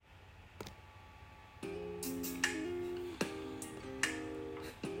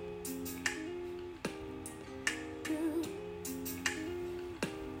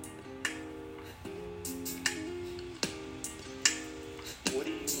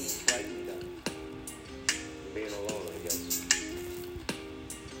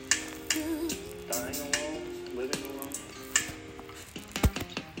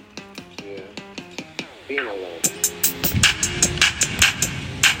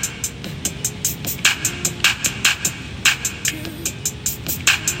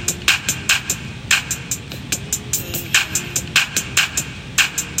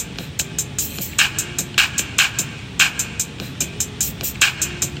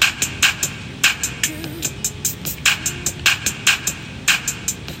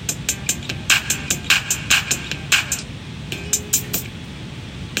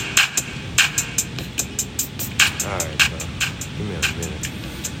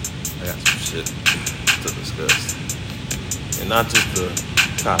got some shit to discuss. And not just the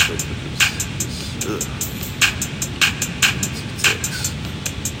topic, but just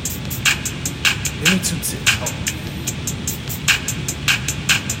Give me 2 ticks. Hold on.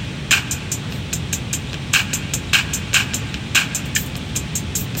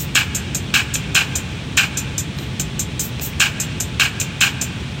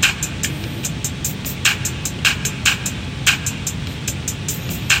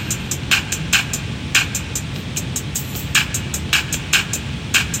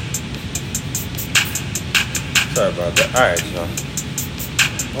 Sorry about that. Alright, y'all.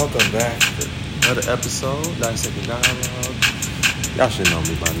 Welcome back to another episode, Dissecting Dialogue. Y'all should know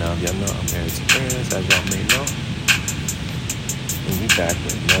me by now. Y'all know I'm Aaron Experience, as y'all may know. And we back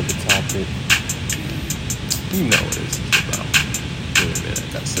with another topic. You know what this is about. Wait a minute,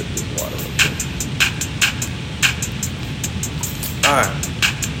 I gotta sip this water real quick. Alright.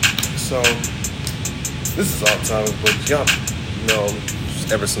 So, this is off topic, but y'all know,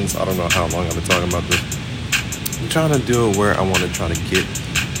 ever since, I don't know how long I've been talking about this, I'm trying to do it where I want to try to get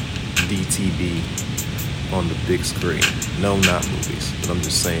DTV on the big screen. No, not movies, but I'm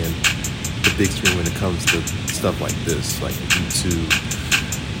just saying the big screen when it comes to stuff like this, like YouTube.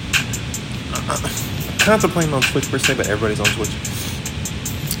 I'm contemplating on Twitch per se, but everybody's on Twitch.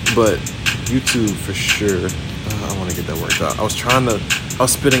 But YouTube for sure. I want to get that worked out. I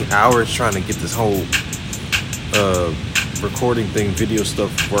was spending hours trying to get this whole recording thing, video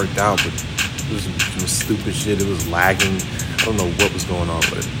stuff worked out, but it was some stupid shit. It was lagging. I don't know what was going on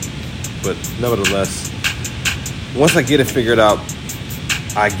with it. But nevertheless, once I get it figured out,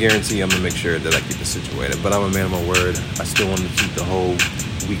 I guarantee I'm going to make sure that I get this situated. But I'm a man of my word. I still want to keep the whole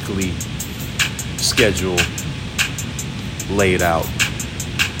weekly schedule laid out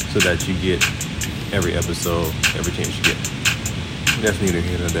so that you get every episode, every chance you get. That's neither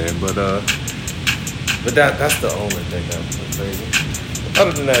here nor there. But that's the only thing that's crazy.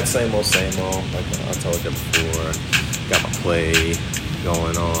 Other than that, same old. Like I told you before, got my play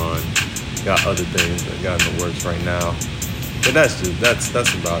going on, got other things that got in the works right now. But that's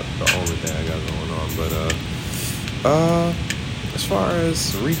about the only thing I got going on. But as far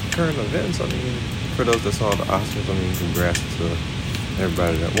as recurrent events, I mean, for those that saw the Oscars, I mean, congrats to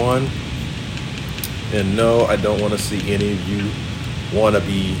everybody that won. And no, I don't want to see any of you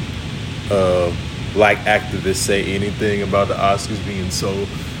wannabe black activists say anything about the Oscars being so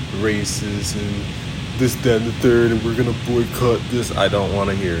racist and this, that, and the third, and we're gonna boycott this. I don't want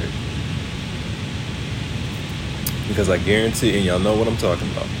to hear it, because I guarantee, and y'all know what I'm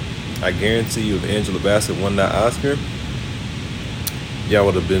talking about, I guarantee you if Angela Bassett won that Oscar, y'all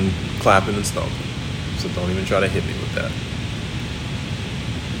would have been clapping and stomping. So don't even try to hit me with that.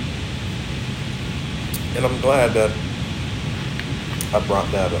 And I'm glad that I brought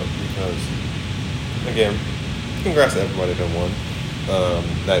that up, because again, congrats to everybody that won.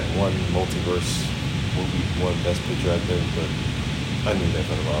 That one multiverse movie won Best Picture, I think, but I knew that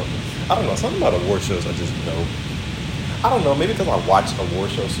from a while. I don't know, something about award shows I just know. I don't know, maybe because I watch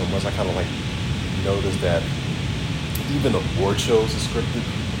award shows so much, I kind of like noticed that even award shows are scripted.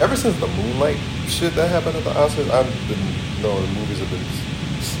 Ever since the Moonlight shit that happened at the Oscars, I've been knowing movies have been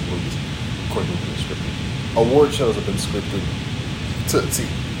of course, movies are scripted. Award shows have been scripted to a T.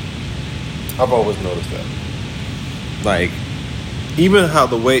 I've always noticed that. Like, even how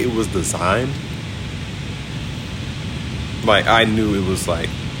the way it was designed, like, I knew it was like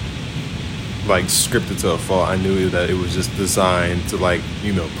scripted to a fault. I knew that it was just designed to, like,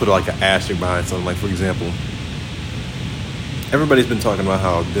 you know, put like an asterisk behind something. Like, for example, everybody's been talking about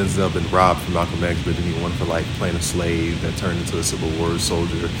how Denzel been robbed from Malcolm X, but then he won for like playing a slave that turned into a Civil War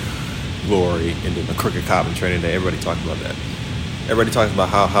soldier, Glory, and then a crooked cop in Training Day. Everybody talking about that. Everybody talks about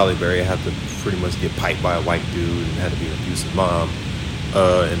how Halle Berry had to pretty much get piped by a white dude and had to be an abusive mom.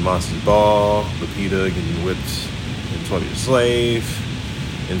 In Monsters Ball, Lupita getting whipped in 12 Years a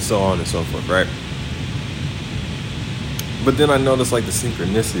Slave, and so on and so forth, right? But then I noticed like the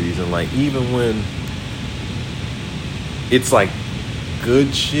synchronicities, and like even when it's like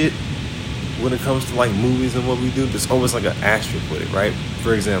good shit when it comes to like movies and what we do, there's always like an asterisk with it, right?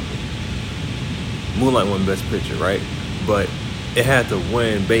 For example, Moonlight won Best Picture, right? But it had to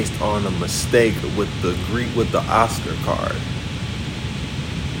win based on a mistake with the Oscar card.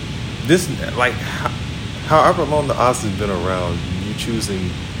 This, like, however long the Oscars been around, you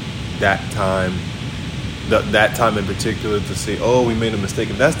choosing that time in particular to say, oh, we made a mistake.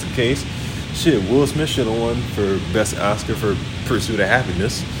 If that's the case, shit, Will Smith should have won for Best Oscar for Pursuit of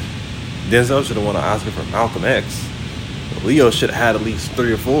Happiness. Denzel should have won an Oscar for Malcolm X. Leo should have had at least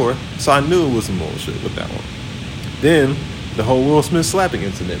 3 or 4. So I knew it was some bullshit with that one. Then The whole Will Smith slapping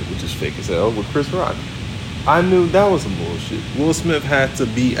incident, which is fake as hell, with Chris Rock. I knew that was some bullshit. Will Smith had to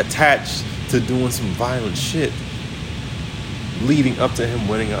be attached to doing some violent shit leading up to him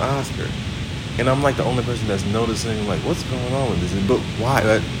winning an Oscar. And I'm like the only person that's noticing, like, what's going on with this? But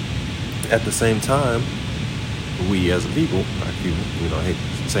why? At the same time, we as a people, black people, I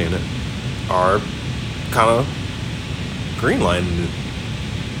hate saying it, are kind of greenlining it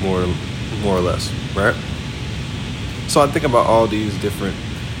more or less, right? So I think about all these different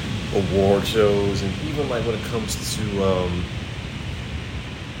award shows, and even like when it comes to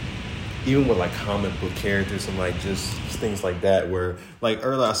even with like comic book characters and like just things like that, where like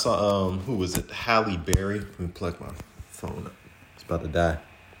earlier I saw who was it, Halle Berry. Let me plug my phone up, it's about to die.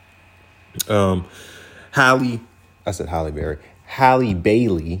 Halle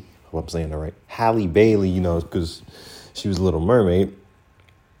Bailey, I hope I'm saying that right. Halle Bailey, because she was a Little Mermaid.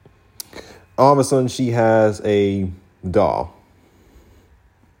 All of a sudden she has a doll.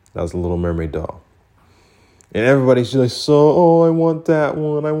 That was a Little Mermaid doll. And everybody's like, I want that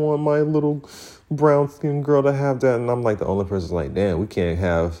one. I want my little brown-skinned girl to have that. And I'm like the only person like, damn, we can't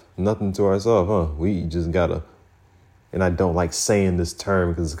have nothing to ourselves, huh? We just gotta. And I don't like saying this term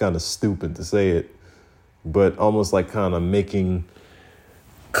because it's kind of stupid to say it. But almost like kind of making,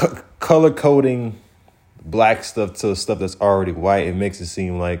 color coding black stuff to stuff that's already white. It makes it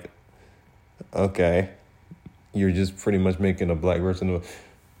seem like, okay, you're just pretty much making a black version of.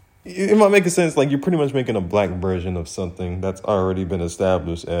 It might make sense, like you're pretty much making a black version of something that's already been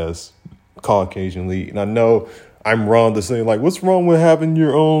established as Caucasian lead. And I know I'm wrong to say, like, what's wrong with having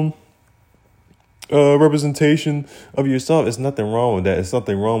your own representation of yourself? It's nothing wrong with that. It's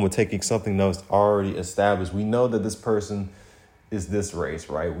nothing wrong with taking something that's already established. We know that this person is this race,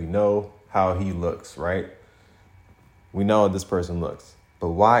 right? We know how he looks, right? We know how this person looks. But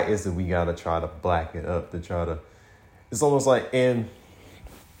why is it we got to try to blacken it up, it's almost like, and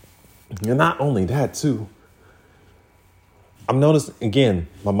not only that too, I've noticed, again,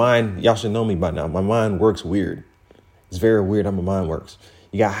 my mind, y'all should know me by now, my mind works weird. It's very weird how my mind works.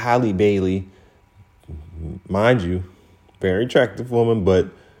 You got Halle Bailey, mind you, very attractive woman, but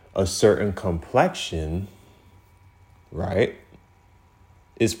a certain complexion, right,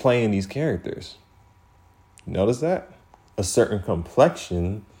 is playing these characters. Notice that? A certain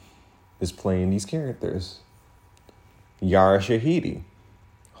complexion is playing these characters. Yara Shahidi.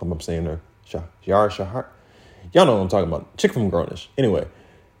 Hope I'm saying her. Yara Shahar. Y'all know what I'm talking about. Chick from Grownish. Anyway,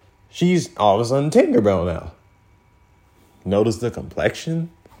 she's all of a sudden Tinkerbell now. Notice the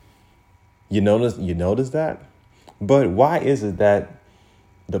complexion? You notice that? But why is it that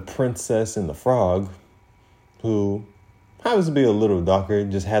the Princess and the Frog, who happens to be a little darker,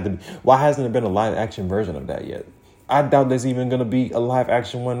 just had to be, why hasn't there been a live action version of that yet? I doubt there's even going to be a live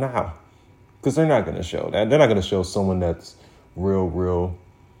action one now. Because they're not going to show that. They're not going to show someone that's real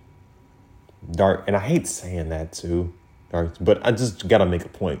dark. And I hate saying that too. Dark, but I just got to make a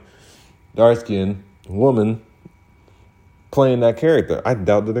point. Dark-skinned woman playing that character. I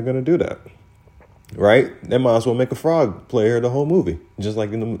doubt that they're going to do that. Right? They might as well make a frog play her the whole movie. Just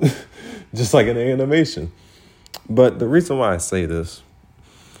like in the animation. But the reason why I say this,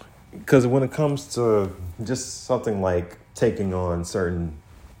 because when it comes to just something like taking on certain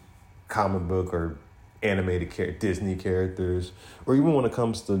comic book or animated Disney characters, or even when it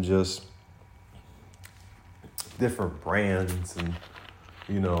comes to just different brands and,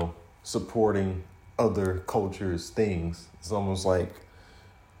 supporting other cultures' things, it's almost like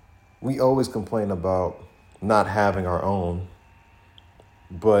we always complain about not having our own,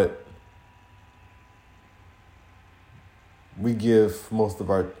 but we give most of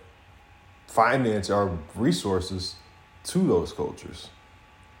our finance, our resources to those cultures,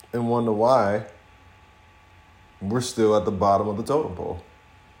 and wonder why we're still at the bottom of the totem pole.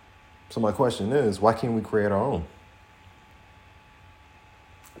 So my question is, why can't we create our own?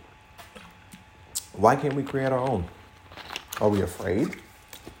 Why can't we create our own? Are we afraid?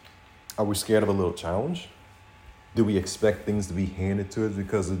 Are we scared of a little challenge? Do we expect things to be handed to us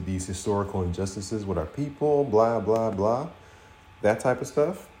because of these historical injustices with our people, blah, blah, blah, that type of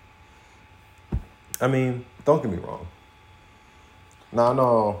stuff? I mean, don't get me wrong. Now, I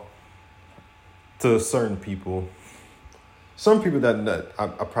know to certain people, some people that are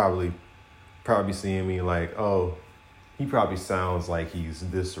probably seeing me like, oh, he probably sounds like he's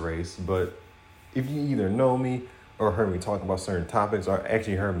this race. But if you either know me or heard me talk about certain topics or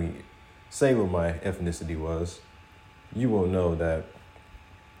actually heard me say what my ethnicity was, you will know that,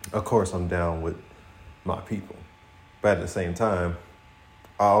 of course, I'm down with my people. But at the same time,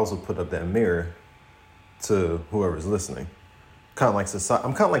 I also put up that mirror to whoever's listening. I'm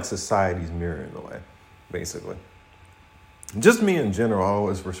kind of like society's mirror in a way, basically. just me in general, I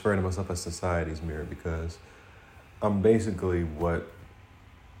always refer to myself as society's mirror because I'm basically what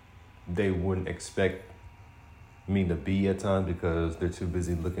they wouldn't expect me to be at times because they're too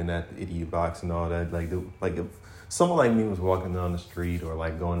busy looking at the idiot box and all that. Like if someone like me was walking down the street or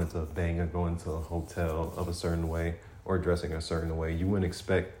like going into a bank or going to a hotel of a certain way or dressing a certain way, you wouldn't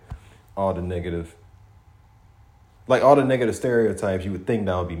expect all the negative stereotypes. You would think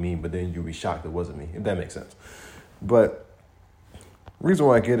that would be me, but then you'd be shocked it wasn't me, if that makes sense. But the reason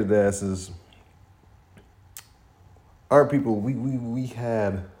why I get it as is our people, we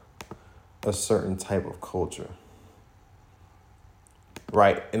had a certain type of culture.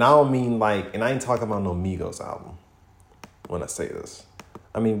 Right? And I don't mean and I ain't talking about no Migos album when I say this.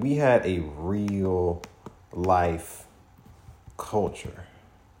 I mean, we had a real life culture.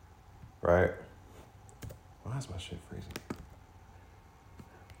 Right? Why is my shit freezing?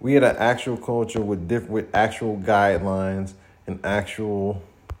 We had an actual culture with actual guidelines and actual,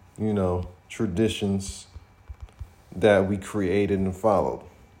 traditions that we created and followed.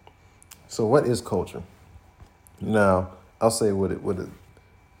 So what is culture? Now, I'll say what it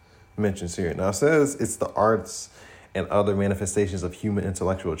mentions here. Now, it says it's the arts and other manifestations of human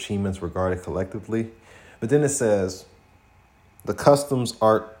intellectual achievements regarded collectively. But then it says the customs,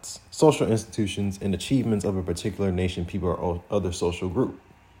 arts, social institutions, and achievements of a particular nation, people, or other social group.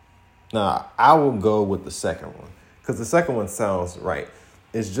 Now, I will go with the second one because the second one sounds right.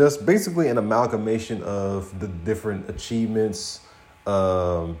 It's just basically an amalgamation of the different achievements,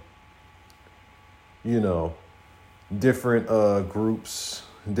 different groups,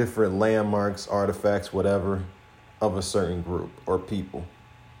 different landmarks, artifacts, whatever, of a certain group or people.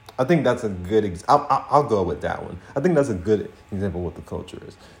 I think that's a good I'll go with that one. I think that's a good example of what the culture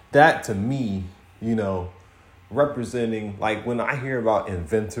is. That, to me, representing, like when I hear about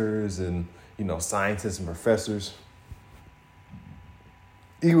inventors and, scientists and professors,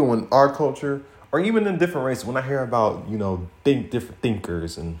 even when our culture, or even in different races, when I hear about, different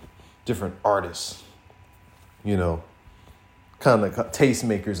thinkers and different artists, kind of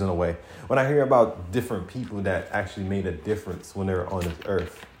tastemakers in a way. When I hear about different people that actually made a difference when they were on this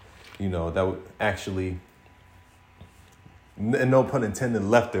earth, that would actually, and no pun intended,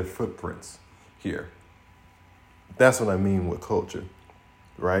 left their footprints here. That's what I mean with culture,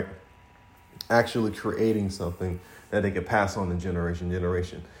 right? Actually creating something that they could pass on to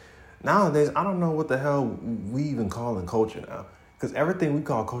generation. Nowadays, I don't know what the hell we even call in culture now, because everything we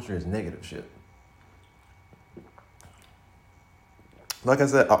call culture is negative shit. Like I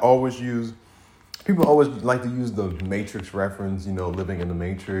said, people always like to use the Matrix reference, living in the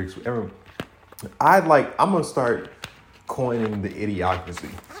Matrix. I'm going to start coining the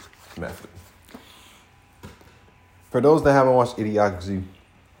Idiocracy method. For those that haven't watched Idiocracy,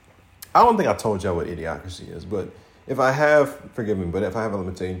 I don't think I told y'all what Idiocracy is, but if I have, forgive me, but if I have, let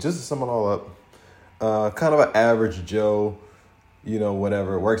me tell you, just to sum it all up, kind of an average Joe,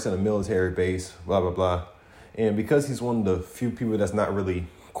 whatever, works in a military base, blah, blah, blah. And because he's one of the few people that's not really,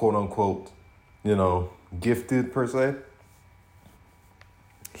 quote unquote, gifted per se,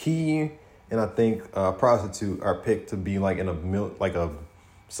 he and I think a prostitute are picked to be like in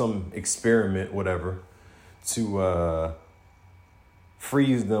some experiment, whatever, to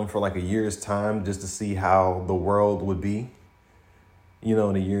freeze them for like a year's time just to see how the world would be, in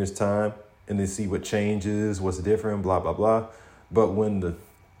a year's time, and then see what changes, what's different, blah, blah, blah. But when the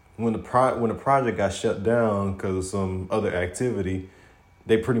project got shut down because of some other activity,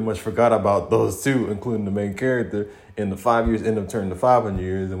 they pretty much forgot about those two, including the main character. And the 5 years ended up turning to 500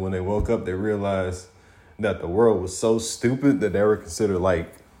 years. And when they woke up, they realized that the world was so stupid that they were considered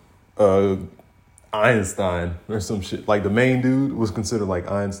like Einstein or some shit. Like the main dude was considered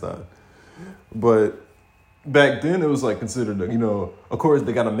like Einstein. But back then it was like considered, of course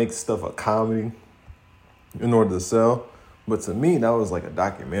they got to make stuff a comedy in order to sell. But to me, that was like a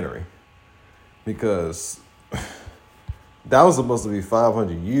documentary because that was supposed to be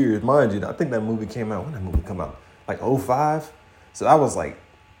 500 years. Mind you, I think that movie came out, when did that movie come out? Like 2005? So that was like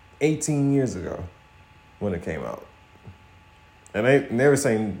 18 years ago when it came out. And they were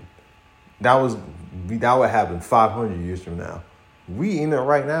saying that would happen 500 years from now. We in it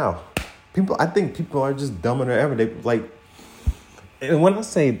right now. I think people are just dumber than ever. They like, and when I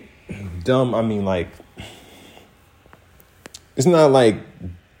say dumb, I mean like, it's not like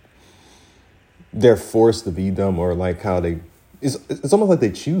they're forced to be dumb or like how it's almost like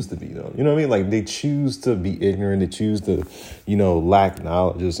they choose to be dumb. You know what I mean? Like they choose to be ignorant. They choose to, lack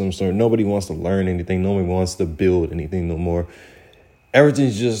knowledge of some sort. Nobody wants to learn anything. Nobody wants to build anything no more.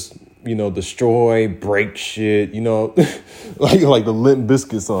 Everything's just destroy, break shit, like the Limp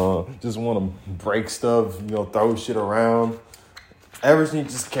Bizkit song. Just want to break stuff, throw shit around.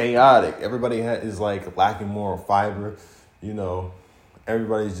 Everything's just chaotic. Everybody is like lacking moral fiber,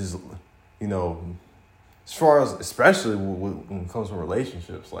 Everybody's just, as far as, especially when it comes to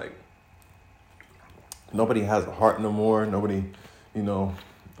relationships, like nobody has a heart no more. Nobody,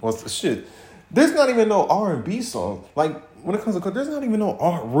 wants the shit. There's not even no R&B songs. Like, when it comes to, there's not even no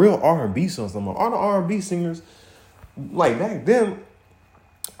real R&B songs no more. All the R&B singers, like back then,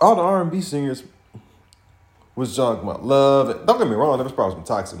 all the R&B singers was talking about love. And don't get me wrong, there was probably some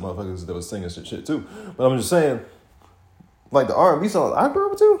toxic motherfuckers that was singing shit too. But I'm just saying, like the R&B songs I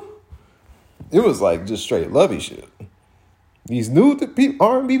grew up to, it was like just straight lovey shit. These new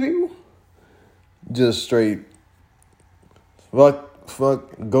R&B people, just straight fuck,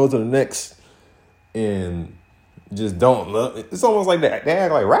 go to the next and just don't love it. It's almost like that. They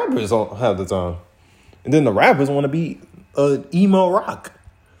act like rappers don't have the time. And then the rappers want to be emo rock.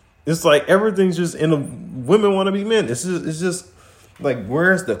 It's like everything's just women want to be men. It's just like,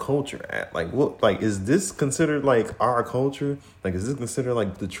 where's the culture at? Like, what? Like, is this considered like our culture? Like, is this considered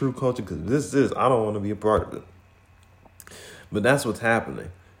like the true culture? Because this is, I don't want to be a part of it. But that's what's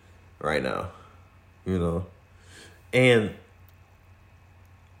happening right now, And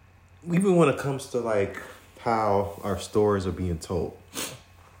even when it comes to like how our stories are being told,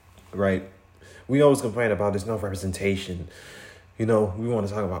 right? We always complain about there's no representation. We want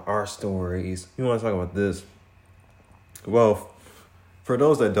to talk about our stories. We want to talk about this. Well, for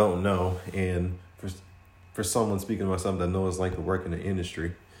those that don't know, and for someone speaking about something that knows like to work in the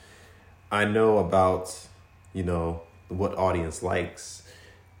industry, I know about, what audience likes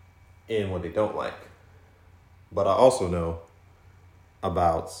and what they don't like. But I also know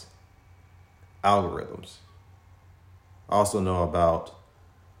about algorithms. I also know about,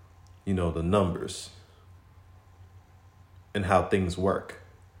 the numbers and how things work.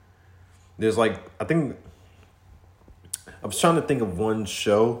 There's I was trying to think of one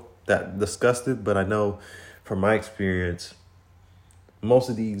show that discussed it, but I know from my experience, most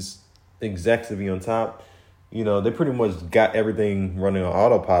of these execs that be on top, they pretty much got everything running on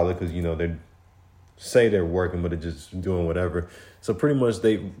autopilot because, they say they're working, but they're just doing whatever. So pretty much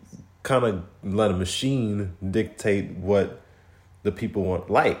they kind of let a machine dictate what the people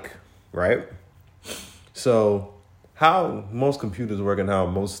like, right? So how most computers work and how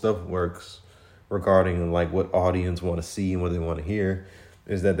most stuff works regarding like what audience want to see and what they want to hear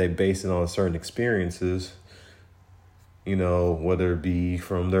is that they base it on certain experiences, whether it be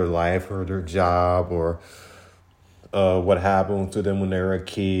from their life or their job or what happened to them when they were a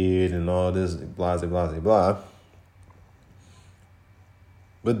kid and all this blah, blah, blah, blah.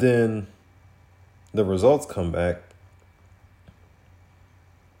 But then the results come back.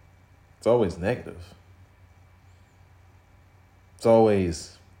 It's always negative. It's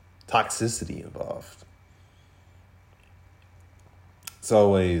always toxicity involved. It's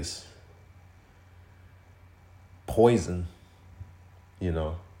always poison,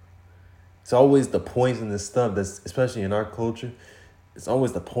 It's always the poisonous stuff that's, especially in our culture, it's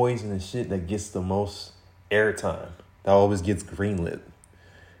always the poisonous shit that gets the most airtime. That always gets greenlit.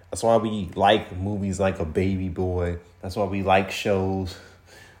 That's why we like movies like A Baby Boy. That's why we like shows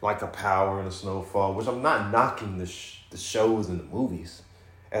like A Power and A Snowfall, which I'm not knocking the shows and the movies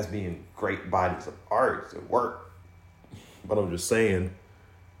as being great bodies of art at work. But I'm just saying,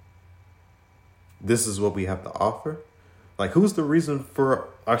 this is what we have to offer. Like, who's the reason for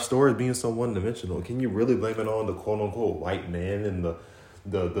our stories being so one-dimensional? Can you really blame it on the quote-unquote white man and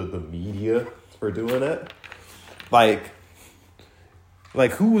the media for doing that? Like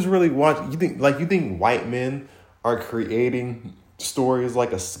who's really watching? You think white men are creating stories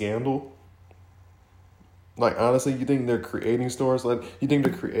like a scandal? Like, honestly, you think they're creating stories like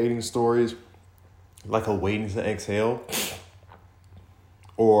a Waiting to Exhale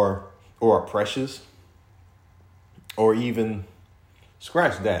or a Precious, or even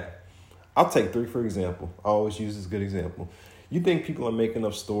scratch that. I'll take 3 for example. I always use this good example. You think people are making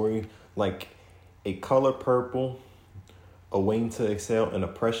up story like A Color Purple, A Waiting to Exhale, and a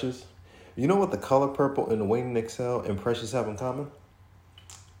Precious? You know what the Color Purple and the Waiting to Exhale and Precious have in common?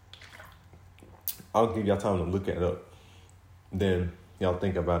 I'll give y'all time to look it up. Then y'all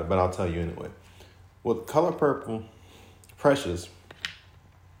think about it, but I'll tell you anyway. Well, Color Purple, Precious,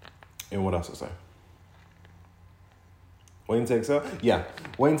 and what else to say? Waiting to Exhale? Yeah.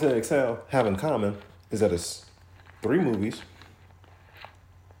 Waiting to Exhale have in common is that it's 3 movies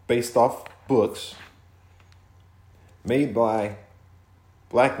based off books made by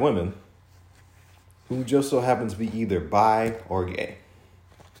black women who just so happen to be either bi or gay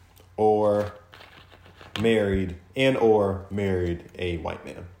or married a white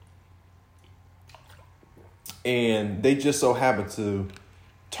man. And they just so happen to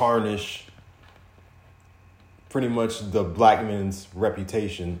tarnish pretty much the black man's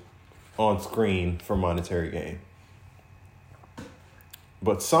reputation on screen for monetary gain.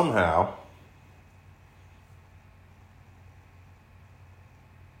 But somehow,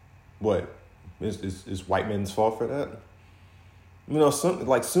 what? Is white men's fault for that? You know,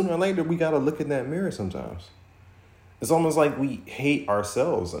 sooner or later, we got to look in that mirror sometimes. It's almost like we hate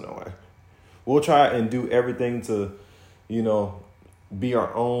ourselves in a way. We'll try and do everything to, be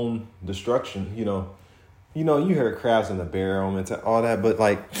our own destruction. You heard crabs in the barrel and all that, but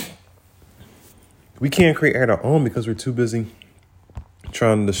we can't create our own because we're too busy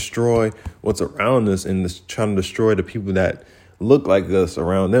trying to destroy what's around us and trying to destroy the people that look like us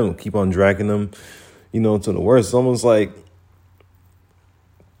around them. Keep on dragging them, to the worst. It's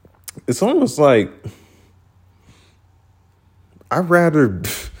almost like I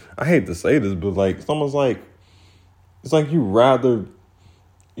hate to say this, but it's almost like you rather,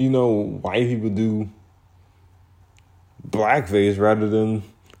 white people do blackface rather than,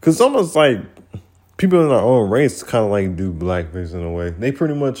 because it's almost like people in our own race kind of do blackface in a way. They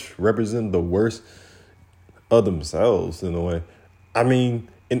pretty much represent the worst of themselves in a way. I mean,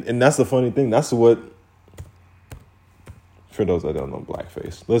 and that's the funny thing. That's what, for those that don't know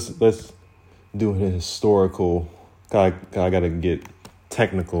blackface, let's do an historical. I gotta get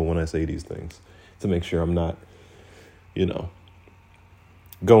technical when I say these things to make sure I'm not,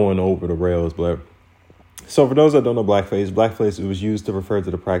 going over the rails. But so for those that don't know blackface, it was used to refer to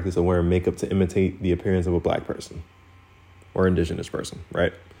the practice of wearing makeup to imitate the appearance of a black person or indigenous person,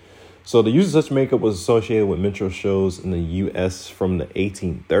 right? So the use of such makeup was associated with minstrel shows in the U.S. from the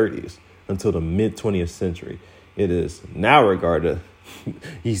 1830s until the mid-20th century. It is now regarded,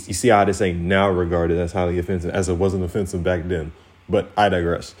 you see how they say now regarded as highly offensive, as it wasn't offensive back then. But I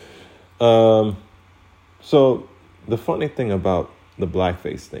digress. So the funny thing about the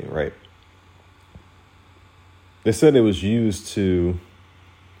blackface thing, right? They said it was used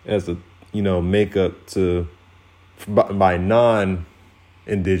as a, makeup by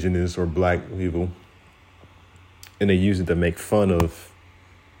non-indigenous or black people. And they use it to make fun of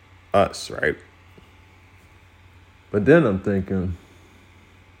us, right? But then I'm thinking,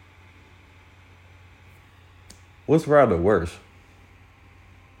 what's rather worse?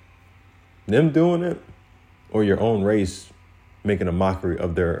 Them doing it or your own race making a mockery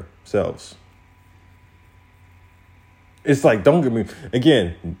of their selves? It's don't get me,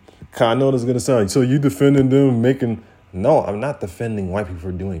 again, I know this is going to sound, so you defending them no, I'm not defending white people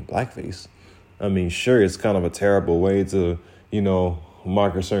for doing blackface. I mean, sure, it's kind of a terrible way to,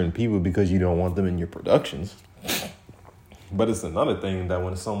 market certain people because you don't want them in your productions. But it's another thing that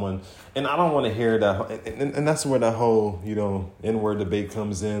when someone, and I don't want to hear that, and that's where that whole, N-word debate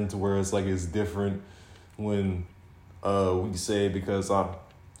comes in, to where it's different when we say it, because I'm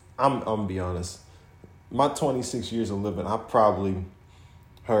gonna be honest, my 26 years of living, I probably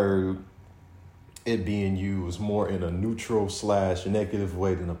heard it being used more in a neutral / negative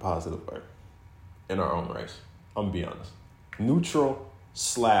way than a positive way in our own race. I'm gonna be honest. Neutral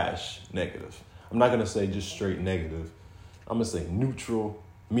 / negative. I'm not gonna say just straight negative. I'm going to say neutral,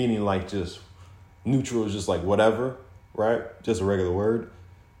 meaning just neutral is just whatever, right? Just a regular word.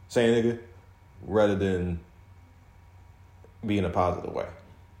 Saying nigga, rather than being a positive way.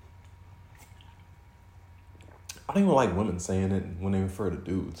 I don't even like women saying it when they refer to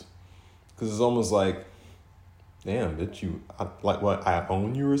dudes. Because it's almost damn, bitch, I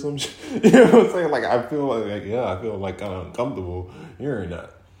own you or some shit? You know what I'm saying? I feel I feel kind of uncomfortable hearing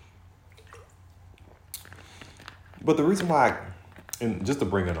that. But the reason why, and just to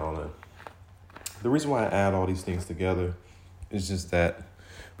bring it all in, the reason why I add all these things together is just that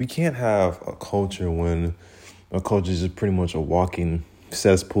we can't have a culture when a culture is just pretty much a walking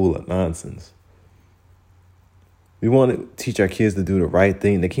cesspool of nonsense. We want to teach our kids to do the right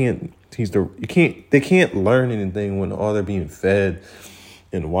thing. They can't learn anything when all they're being fed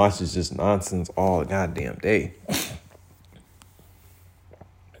and watched is just nonsense all the goddamn day.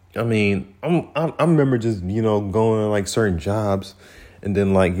 I mean, I remember just, going certain jobs and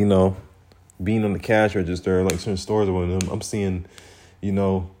then being on the cash register, certain stores or one of them. I'm seeing,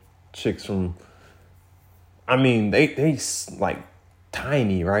 chicks from, I mean, they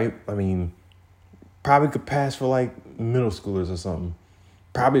tiny, right? I mean, probably could pass for middle schoolers or something.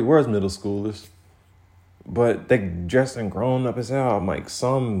 Probably was middle schoolers, but they dressing grown up as hell. I'm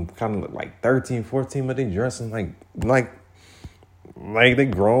some kind of look 13, 14, but they dressing like they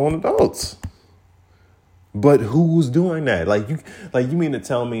grown adults. But who's doing that? You mean to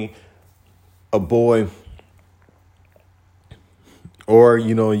tell me a boy or,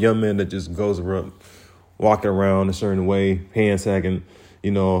 you know, a young man that just goes around walking around a certain way, hand sagging,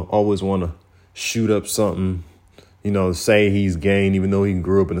 you know, always want to shoot up something, you know, say he's gay even though he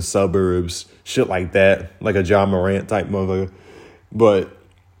grew up in the suburbs, shit like that, like a John Morant type motherfucker. But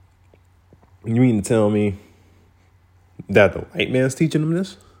you mean to tell me that the white man's teaching him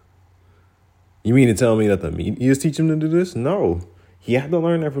this? You mean to tell me that the media is teaching him to do this? No. He had to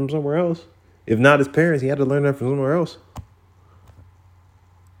learn that from somewhere else. If not his parents, he had to learn that from somewhere else.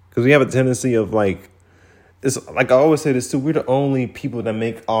 Because we have a tendency of like, it's like I always say this too, we're the only people that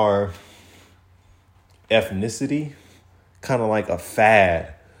make our ethnicity kind of like a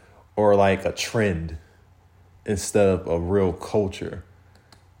fad or like a trend instead of a real culture.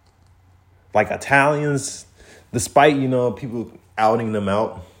 Like Italians, despite, you know, people outing them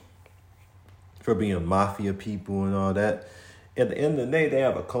out for being mafia people and all that, at the end of the day, they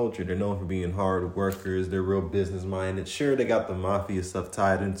have a culture. They're known for being hard workers. They're real business minded. Sure, they got the mafia stuff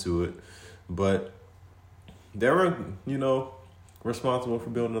tied into it, but they're, you know, responsible for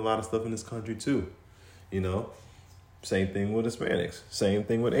building a lot of stuff in this country too. You know, same thing with Hispanics. Same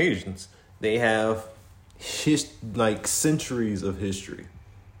thing with Asians. They have like centuries of history.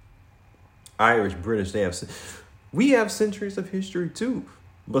 Irish, British, we have centuries of history too.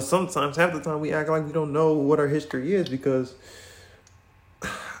 But sometimes, half the time, we act like we don't know what our history is because,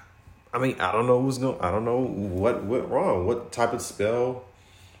 I mean, I don't know what went wrong. What type of spell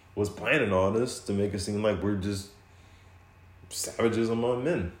was planning all this to make it seem like we're just savages among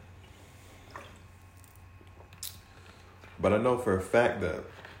men. But I know for a fact that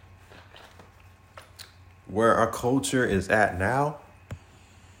where our culture is at now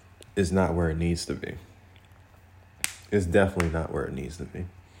is not where it needs to be. It's definitely not where it needs to be.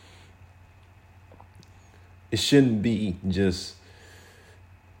 It shouldn't be just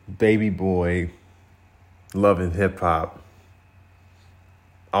baby boy loving hip hop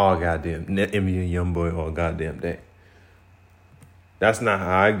all goddamn NBA young boy all goddamn day. That's not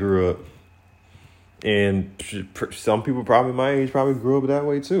how I grew up. And some people probably my age probably grew up that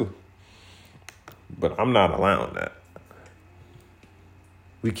way too. But I'm not allowing that.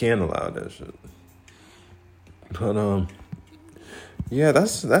 We can't allow that shit. But yeah,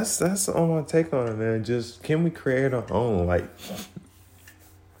 that's all my take on it, man. Just can we create our own? Like,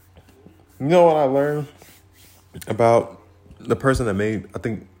 you know what I learned about the person that made, I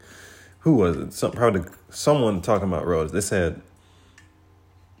think, who was it? Someone talking about Rolex. They said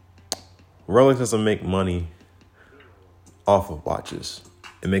Rolex doesn't make money off of watches.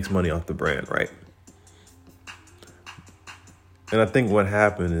 It makes money off the brand, right? And I think what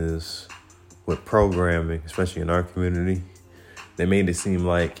happened is with programming, especially in our community, they made it seem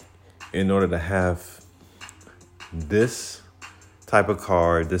like in order to have this type of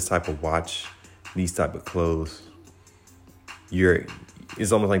car, this type of watch, these type of clothes,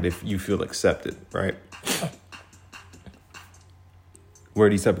 it's almost like you feel accepted, right? Wear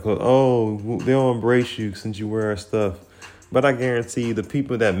these type of clothes. Oh, they'll embrace you since you wear our stuff. But I guarantee the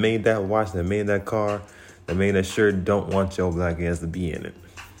people that made that watch, that made that car, that made that shirt don't want your black ass to be in it.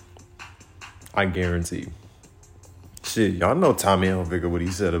 I guarantee. Shit, y'all know Tommy Hilfiger, what he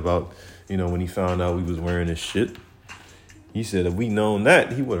said about, you know, when he found out we was wearing this shit. He said if we known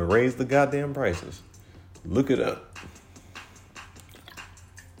that, he would have raised the goddamn prices. Look it up.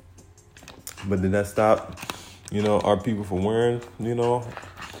 But did that stop, you know, our people from wearing, you know,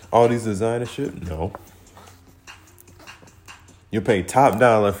 all these designer shit? No. You pay top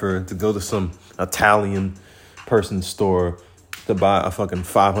dollar to go to some Italian person's store to buy a fucking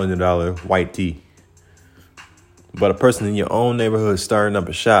 $500 white tee. But a person in your own neighborhood starting up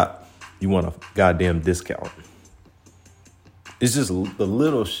a shop, you want a goddamn discount. It's just the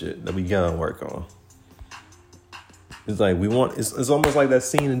little shit that we gotta work on. It's like it's almost like that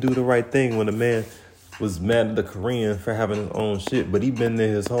scene in Do the Right Thing when the man was mad at the Korean for having his own shit, but he been there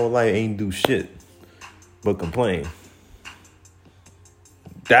his whole life, ain't do shit but complain.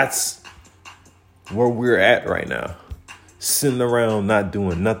 That's where we're at right now. Sitting around not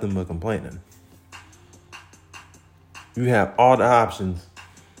doing nothing but complaining. You have all the options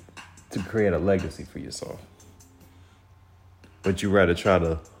to create a legacy for yourself. But you rather try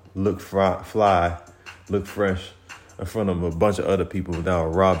to look fly, look fresh in front of a bunch of other people that'll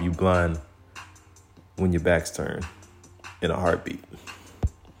rob you blind when your back's turned in a heartbeat.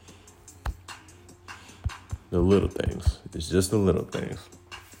 The little things. It's just the little things.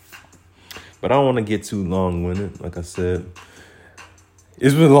 But I don't want to get too long-winded. Like I said,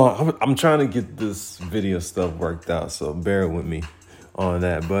 it's been long. I'm trying to get this video stuff worked out, so bear with me on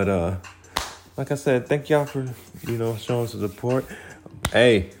that. But like I said, thank y'all for, you know, showing some support.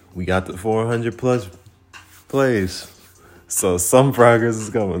 Hey, We got the 400 plus plays. So some progress is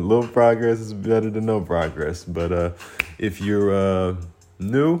coming. Little progress is better than no progress. But if you're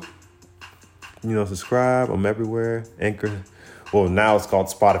new, subscribe. I'm everywhere. Anchor. Well, now it's called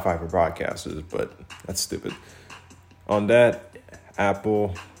Spotify for podcasters, but that's stupid. On that,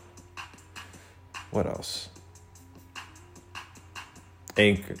 Apple. What else?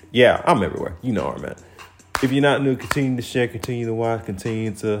 Anchor. Yeah, I'm everywhere. You know where I'm at. If you're not new, continue to share, continue to watch,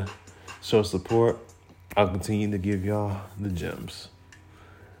 continue to show support. I'll continue to give y'all the gems.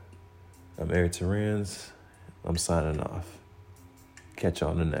 I'm Eric Terrence. I'm signing off. Catch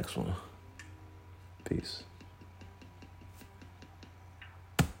y'all on the next one. Peace.